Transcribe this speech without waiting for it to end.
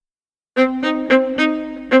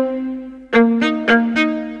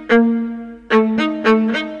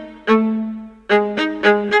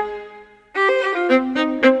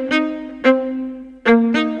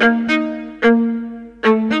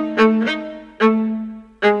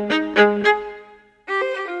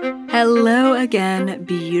again,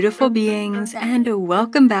 beautiful beings, and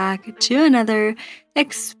welcome back to another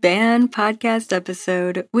Expand podcast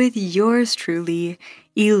episode with yours truly,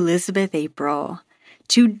 Elizabeth April.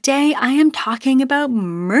 Today, I am talking about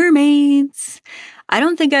mermaids. I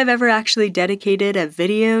don't think I've ever actually dedicated a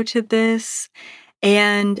video to this.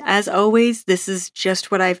 And as always, this is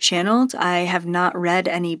just what I've channeled. I have not read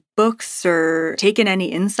any books or taken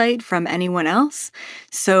any insight from anyone else.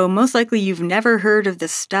 So most likely you've never heard of the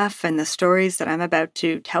stuff and the stories that I'm about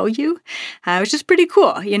to tell you, which is pretty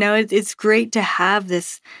cool. You know, it's great to have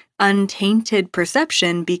this untainted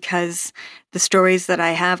perception because the stories that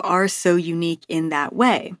I have are so unique in that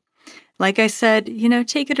way. Like I said, you know,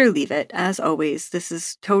 take it or leave it. As always, this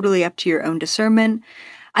is totally up to your own discernment.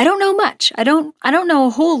 I don't know much. I don't know a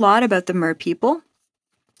whole lot about the mer people.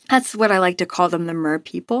 That's what I like to call them, the mer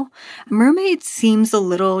people. Mermaid seems a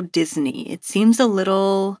little Disney. It seems a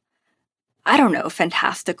little, I don't know,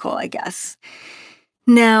 fantastical, I guess.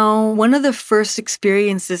 Now, one of the first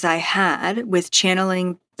experiences I had with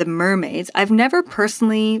channeling the mermaids, I've never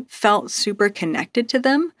personally felt super connected to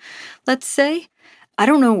them, let's say. I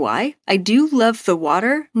don't know why. I do love the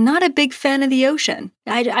water, not a big fan of the ocean.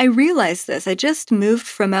 I realized this. I just moved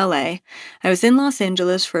from LA. I was in Los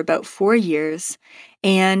Angeles for about 4 years,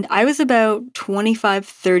 and I was about 25,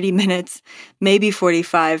 30 minutes, maybe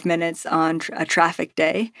 45 minutes on a traffic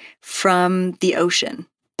day from the ocean.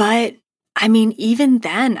 But I mean, even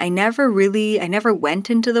then, I never went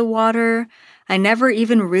into the water. I never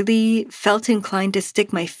even really felt inclined to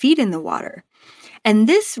stick my feet in the water. And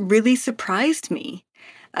this really surprised me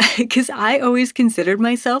because I always considered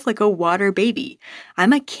myself like a water baby.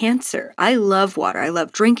 I'm a Cancer. I love water. I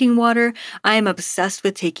love drinking water. I am obsessed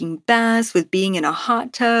with taking baths, with being in a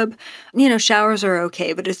hot tub. You know, showers are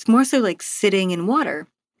okay, but it's more so like sitting in water.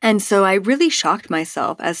 And so I really shocked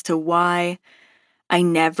myself as to why I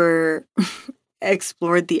never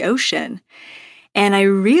explored the ocean. And I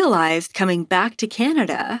realized coming back to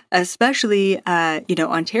Canada, especially,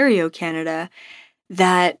 Ontario, Canada,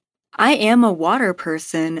 that I am a water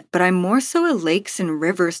person, but I'm more so a lakes and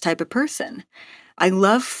rivers type of person. I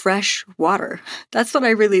love fresh water. That's what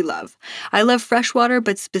I really love. I love fresh water,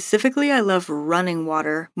 but specifically I love running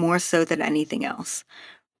water more so than anything else.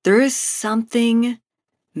 There is something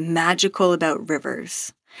magical about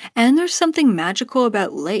rivers, and there's something magical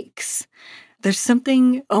about lakes. There's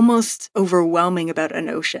something almost overwhelming about an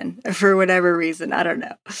ocean for whatever reason. I don't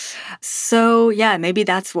know. So yeah, maybe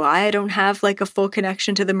that's why I don't have like a full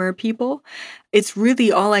connection to the mer people. It's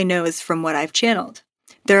really all I know is from what I've channeled.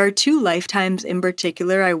 There are 2 lifetimes in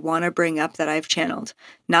particular I want to bring up that I've channeled.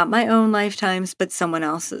 Not my own lifetimes, but someone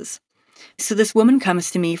else's. So this woman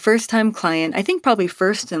comes to me, first time client, I think probably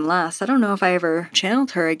first and last. I don't know if I ever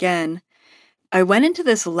channeled her again. I went into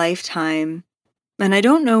this lifetime and I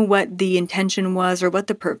don't know what the intention was or what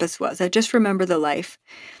the purpose was. I just remember the life.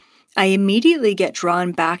 I immediately get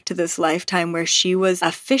drawn back to this lifetime where she was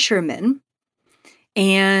a fisherman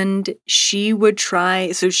and she would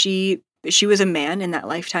try, so she was a man in that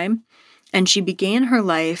lifetime, and she began her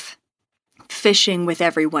life fishing with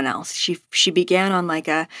everyone else. She began on like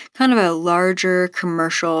a kind of a larger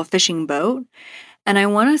commercial fishing boat. And I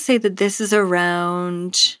want to say that this is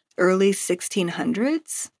around early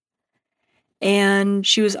 1600s. And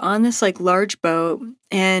she was on this like large boat,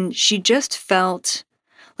 and she just felt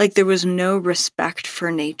like there was no respect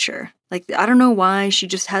for nature. Like, I don't know why, she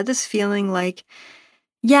just had this feeling like,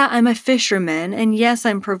 yeah, I'm a fisherman, and yes,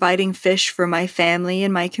 I'm providing fish for my family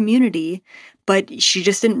and my community, but she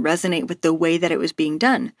just didn't resonate with the way that it was being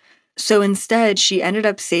done. So instead, she ended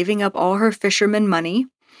up saving up all her fisherman money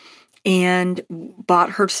and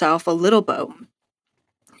bought herself a little boat.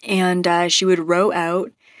 And she would row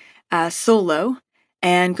out solo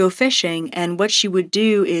and go fishing. And what she would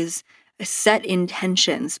do is set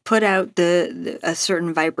intentions, put out a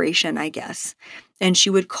certain vibration, I guess. And she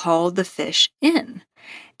would call the fish in.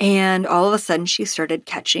 And all of a sudden she started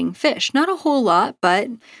catching fish. Not a whole lot, but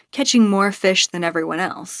catching more fish than everyone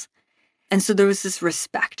else. And so there was this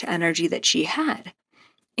respect energy that she had.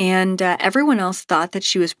 And everyone else thought that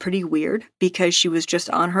she was pretty weird because she was just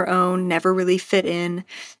on her own, never really fit in,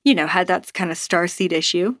 had that kind of starseed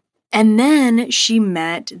issue. And then she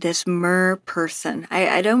met this mer person.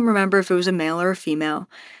 I don't remember if it was a male or a female,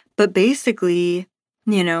 but basically,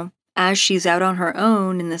 as she's out on her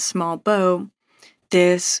own in this small boat,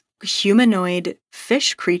 this humanoid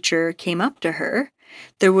fish creature came up to her.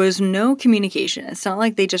 There was no communication. It's not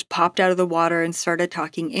like they just popped out of the water and started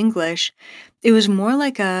talking English. It was more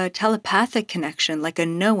like a telepathic connection, like a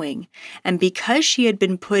knowing. And because she had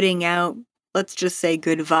been putting out, let's just say,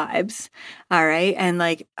 good vibes, all right, and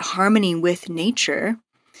like harmony with nature,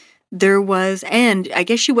 there was, and I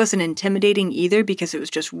guess she wasn't intimidating either because it was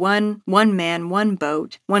just one man, one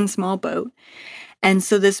boat, one small boat. And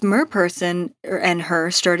so this mer person and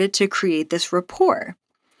her started to create this rapport.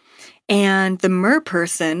 And the mer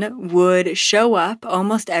person would show up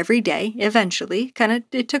almost every day eventually.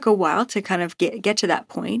 It took a while to kind of get to that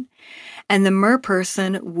point. And the mer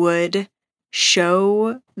person would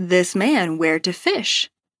show this man where to fish.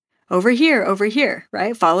 Over here,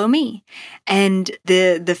 right? Follow me. And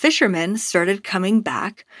the fishermen started coming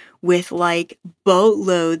back with like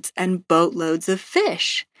boatloads and boatloads of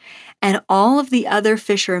fish. And all of the other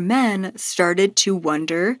fishermen started to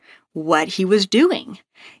wonder what he was doing.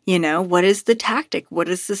 What is the tactic? What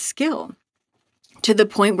is the skill? To the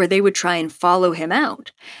point where they would try and follow him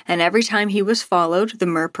out. And every time he was followed, the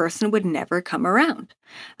mer person would never come around.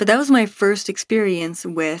 But that was my first experience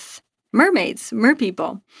with mermaids, mer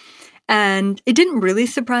people. And it didn't really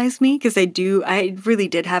surprise me because I really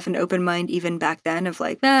did have an open mind even back then of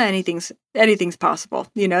like, anything's possible.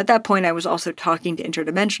 At that point I was also talking to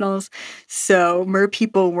interdimensionals. So mer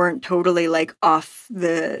people weren't totally like off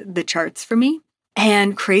the charts for me.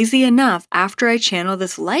 And crazy enough, after I channel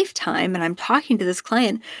this lifetime and I'm talking to this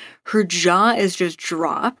client, her jaw is just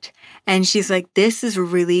dropped. And she's like, this is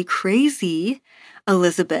really crazy,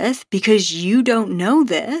 Elizabeth, because you don't know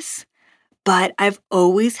this. But I've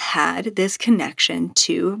always had this connection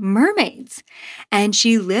to mermaids. And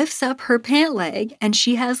she lifts up her pant leg and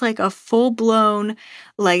she has like a full-blown,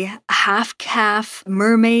 like half-calf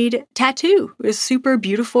mermaid tattoo. It was super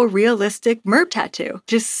beautiful, realistic merp tattoo.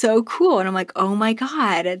 Just so cool. And I'm like, oh my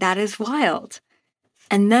God, that is wild.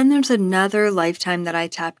 And then there's another lifetime that I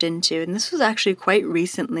tapped into, and this was actually quite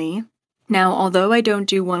recently. Now, although I don't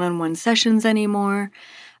do one-on-one sessions anymore,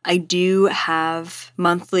 I do have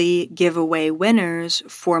monthly giveaway winners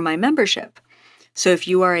for my membership. So if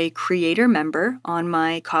you are a creator member on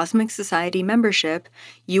my Cosmic Society membership,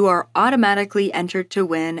 you are automatically entered to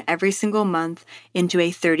win every single month into a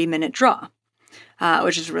 30-minute draw,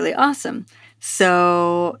 which is really awesome.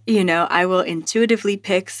 So, I will intuitively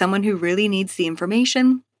pick someone who really needs the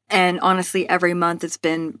information. And honestly, every month it's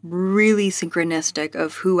been really synchronistic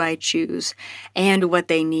of who I choose and what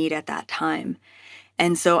they need at that time.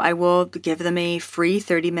 And so I will give them a free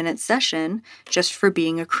 30-minute session just for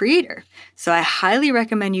being a creator. So I highly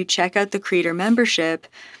recommend you check out the creator membership,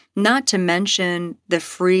 not to mention the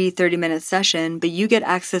free 30-minute session, but you get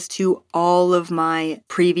access to all of my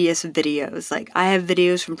previous videos. Like I have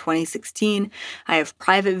videos from 2016, I have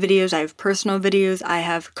private videos, I have personal videos, I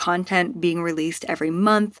have content being released every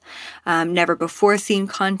month, never before seen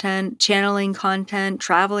content, channeling content,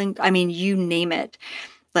 traveling, you name it.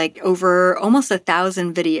 Like over almost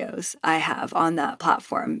 1,000 videos I have on that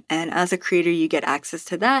platform. And as a creator, you get access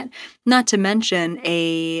to that, not to mention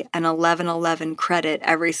an 1111 credit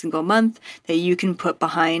every single month that you can put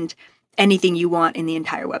behind anything you want in the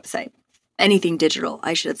entire website. Anything digital,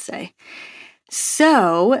 I should say.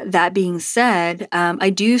 So that being said, I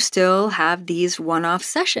do still have these one-off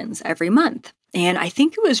sessions every month. And I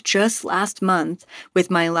think it was just last month with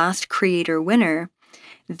my last creator winner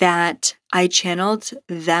that I channeled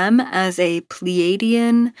them as a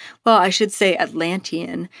Pleiadian, well, I should say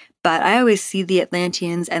Atlantean, but I always see the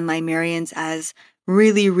Atlanteans and Lemurians as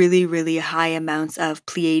really, really, really high amounts of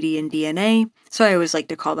Pleiadian DNA. So I always like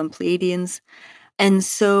to call them Pleiadians. And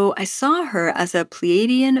so I saw her as a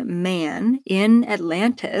Pleiadian man in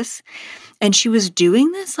Atlantis, and she was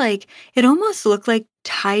doing this it almost looked like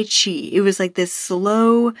Tai Chi. It was like this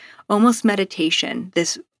slow, almost meditation,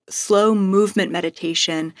 this slow movement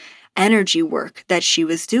meditation, energy work that she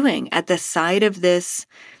was doing at the side of this.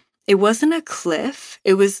 It wasn't a cliff.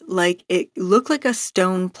 It was it looked like a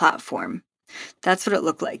stone platform. That's what it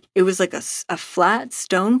looked like. It was like a flat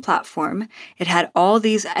stone platform. It had all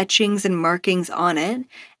these etchings and markings on it,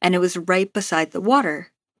 and it was right beside the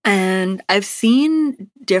water. And I've seen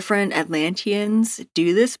different Atlanteans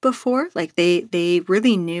do this before. They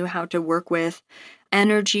really knew how to work with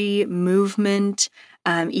energy, movement,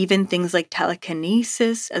 even things like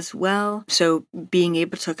telekinesis as well. So being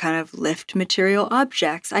able to kind of lift material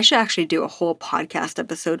objects. I should actually do a whole podcast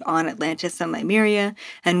episode on Atlantis and Lemuria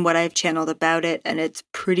and what I've channeled about it, and it's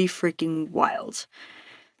pretty freaking wild.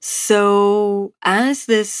 So as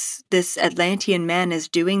this Atlantean man is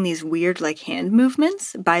doing these weird hand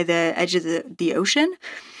movements by the edge of the ocean,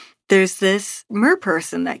 there's this mer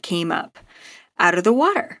person that came up out of the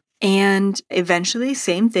water. And eventually,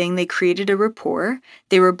 same thing, they created a rapport.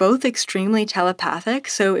 They were both extremely telepathic,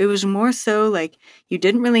 so it was more so you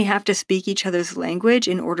didn't really have to speak each other's language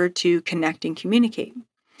in order to connect and communicate.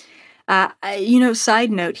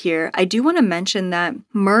 Side note here, I do want to mention that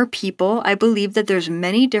mer people, I believe that there's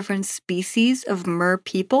many different species of mer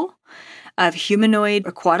people, of humanoid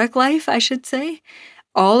aquatic life, I should say,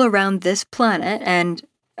 all around this planet. And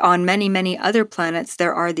on many, many other planets,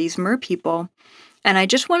 there are these mer people. And I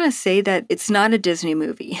just want to say that it's not a Disney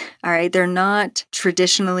movie, all right? They're not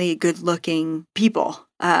traditionally good-looking people.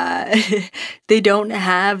 They don't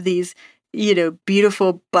have these,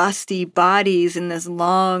 beautiful busty bodies and this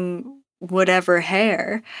long whatever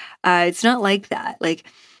hair. It's not like that. Like,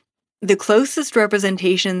 the closest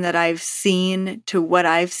representation that I've seen to what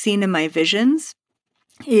I've seen in my visions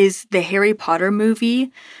is the Harry Potter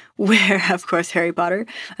movie, where, of course, Harry Potter,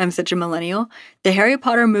 I'm such a millennial, the Harry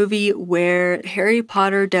Potter movie where Harry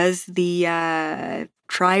Potter does the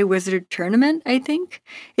Triwizard Tournament, I think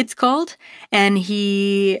it's called, and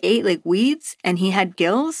he ate like weeds and he had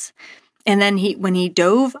gills. And then when he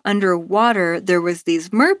dove underwater, there was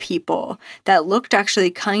these mer people that looked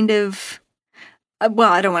actually kind of,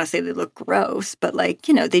 well, I don't want to say they look gross, but like,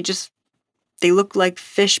 they look like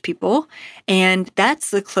fish people, and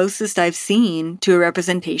that's the closest I've seen to a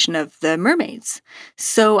representation of the mermaids.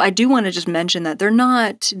 So I do want to just mention that they're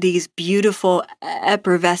not these beautiful,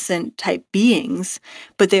 effervescent type beings,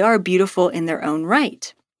 but they are beautiful in their own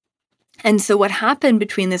right. And so what happened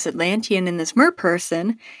between this Atlantean and this mer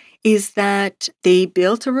person is that they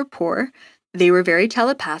built a rapport. They were very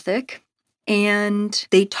telepathic, and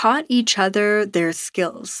they taught each other their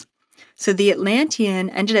skills. So the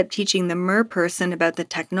Atlantean ended up teaching the mer person about the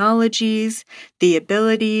technologies, the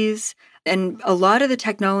abilities, and a lot of the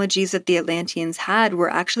technologies that the Atlanteans had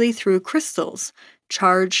were actually through crystals,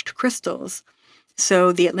 charged crystals.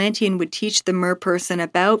 So the Atlantean would teach the mer person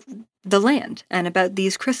about the land and about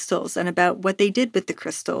these crystals and about what they did with the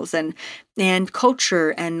crystals and culture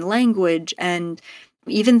and language and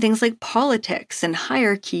even things like politics and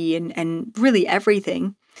hierarchy and really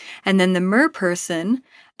everything. And then the mer person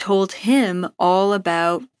told him all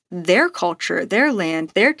about their culture, their land,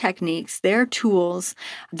 their techniques, their tools,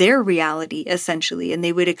 their reality, essentially. And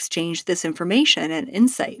they would exchange this information and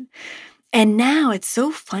insight. And now it's so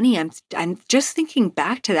funny. I'm just thinking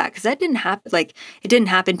back to that because that didn't happen. Like, it didn't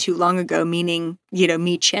happen too long ago, meaning,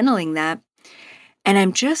 me channeling that. And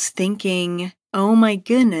I'm just thinking, oh my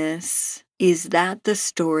goodness, is that the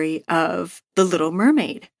story of The Little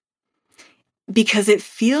Mermaid? Because it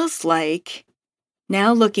feels like,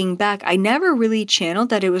 now looking back, I never really channeled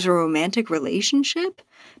that it was a romantic relationship,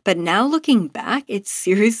 but now looking back, it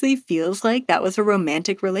seriously feels like that was a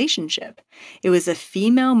romantic relationship. It was a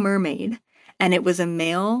female mermaid, and it was a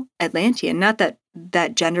male Atlantean. Not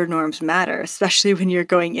that gender norms matter, especially when you're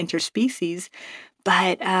going interspecies,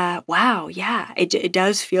 but wow, yeah, it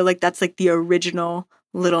does feel like that's like the original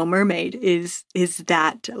Little Mermaid is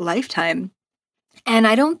that lifetime. And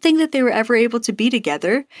I don't think that they were ever able to be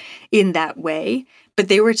together in that way, but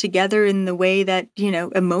they were together in the way that,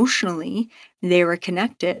 emotionally they were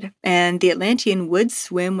connected. And the Atlantean would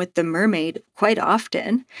swim with the mermaid quite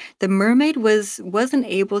often. The mermaid wasn't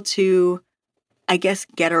able to, I guess,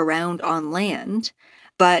 get around on land,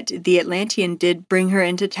 but the Atlantean did bring her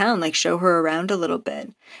into town, like show her around a little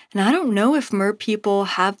bit. And I don't know if mer people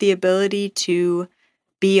have the ability to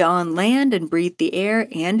be on land and breathe the air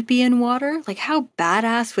and be in water. Like, how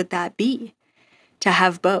badass would that be to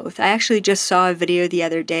have both? I actually just saw a video the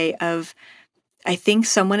other day of, I think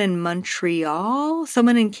someone in Montreal,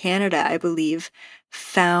 someone in Canada, I believe,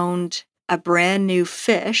 found a brand new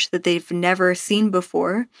fish that they've never seen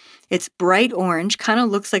before. It's bright orange, kind of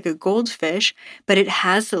looks like a goldfish, but it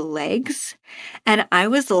has legs. And I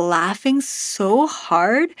was laughing so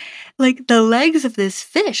hard. Like, the legs of this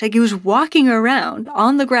fish, like it was walking around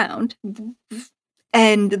on the ground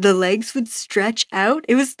and the legs would stretch out.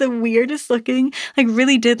 It was the weirdest looking, like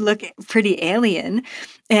really did look pretty alien.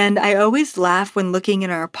 And I always laugh when looking in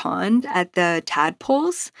our pond at the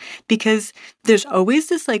tadpoles because there's always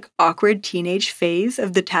this like awkward teenage phase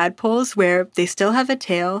of the tadpoles where they still have a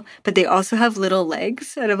tail, but they also have little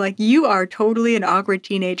legs. And I'm like, you are totally an awkward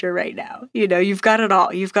teenager right now. You've got it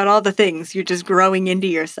all. You've got all the things. You're just growing into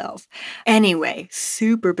yourself. Anyway,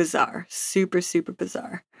 super bizarre. Super, super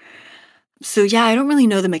bizarre. So yeah, I don't really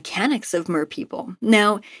know the mechanics of mer people.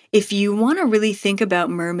 Now, if you want to really think about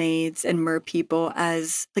mermaids and mer people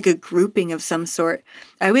as like a grouping of some sort,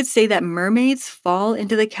 I would say that mermaids fall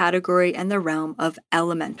into the category and the realm of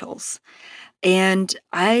elementals. And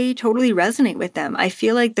I totally resonate with them. I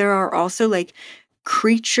feel like there are also like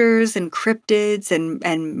creatures and cryptids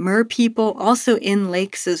and mer people also in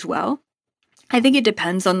lakes as well. I think it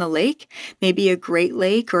depends on the lake. Maybe a Great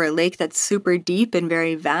Lake or a lake that's super deep and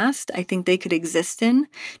very vast, I think they could exist in,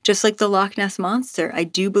 just like the Loch Ness Monster. I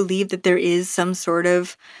do believe that there is some sort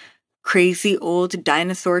of crazy old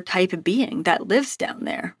dinosaur type being that lives down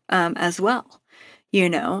there as well.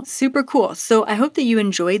 Super cool. So I hope that you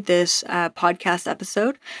enjoyed this podcast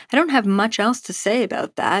episode. I don't have much else to say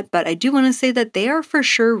about that, but I do want to say that they are for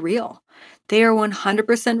sure real. They are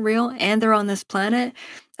 100% real, and they're on this planet.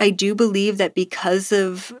 I do believe that because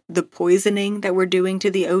of the poisoning that we're doing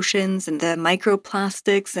to the oceans and the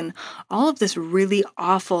microplastics and all of this really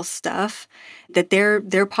awful stuff, that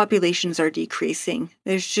their populations are decreasing.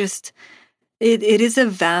 There's just, it is a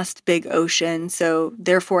vast, big ocean. So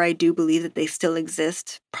therefore, I do believe that they still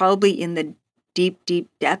exist, probably in the deep, deep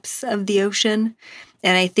depths of the ocean.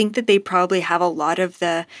 And I think that they probably have a lot of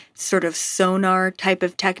the sort of sonar type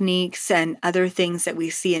of techniques and other things that we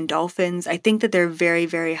see in dolphins. I think that they're very,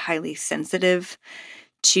 very highly sensitive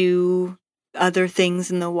to other things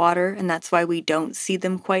in the water, and that's why we don't see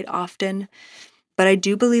them quite often. But I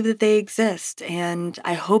do believe that they exist, and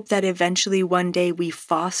I hope that eventually one day we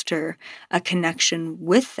foster a connection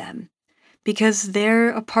with them, because they're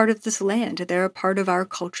a part of this land. They're a part of our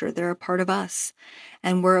culture. They're a part of us,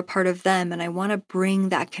 and we're a part of them. And I want to bring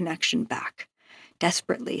that connection back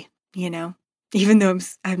desperately, even though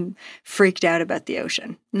I'm freaked out about the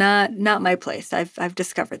ocean. Not my place. I've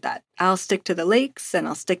discovered that. I'll stick to the lakes, and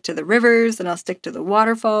I'll stick to the rivers, and I'll stick to the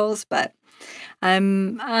waterfalls, but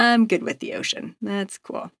I'm good with the ocean. That's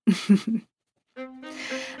cool.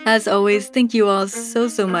 As always, thank you all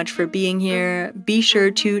so much for being here. Be sure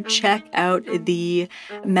to check out the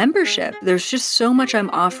membership. There's just so much I'm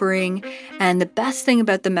offering, and the best thing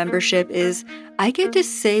about the membership is I get to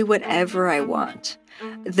say whatever I want.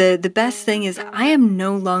 The best thing is I am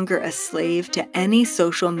no longer a slave to any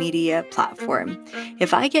social media platform.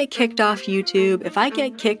 If I get kicked off YouTube, if I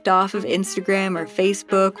get kicked off of Instagram or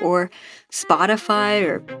Facebook or Spotify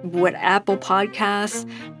or Apple Podcasts,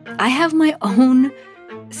 I have my own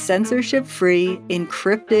censorship-free,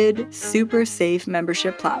 encrypted, super safe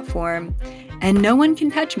membership platform, and no one can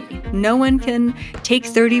touch me. No one can take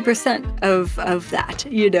 30% of that,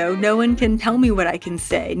 No one can tell me what I can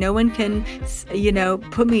say. No one can,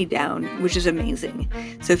 put me down, which is amazing.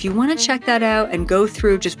 So if you want to check that out and go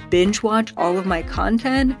through, just binge watch all of my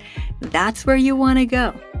content, that's where you want to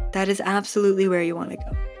go. That is absolutely where you want to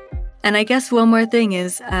go. And I guess one more thing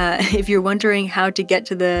is, if you're wondering how to get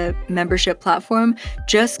to the membership platform,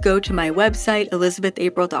 just go to my website,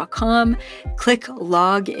 ElizabethApril.com, click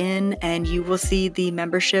log in, and you will see the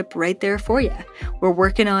membership right there for you. We're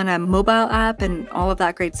working on a mobile app and all of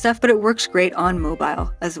that great stuff, but it works great on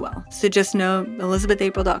mobile as well. So just know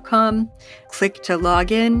ElizabethApril.com, click to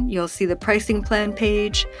log in, you'll see the pricing plan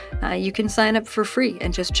page. You can sign up for free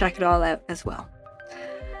and just check it all out as well.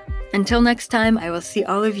 Until next time, I will see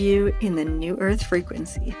all of you in the New Earth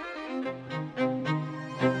frequency.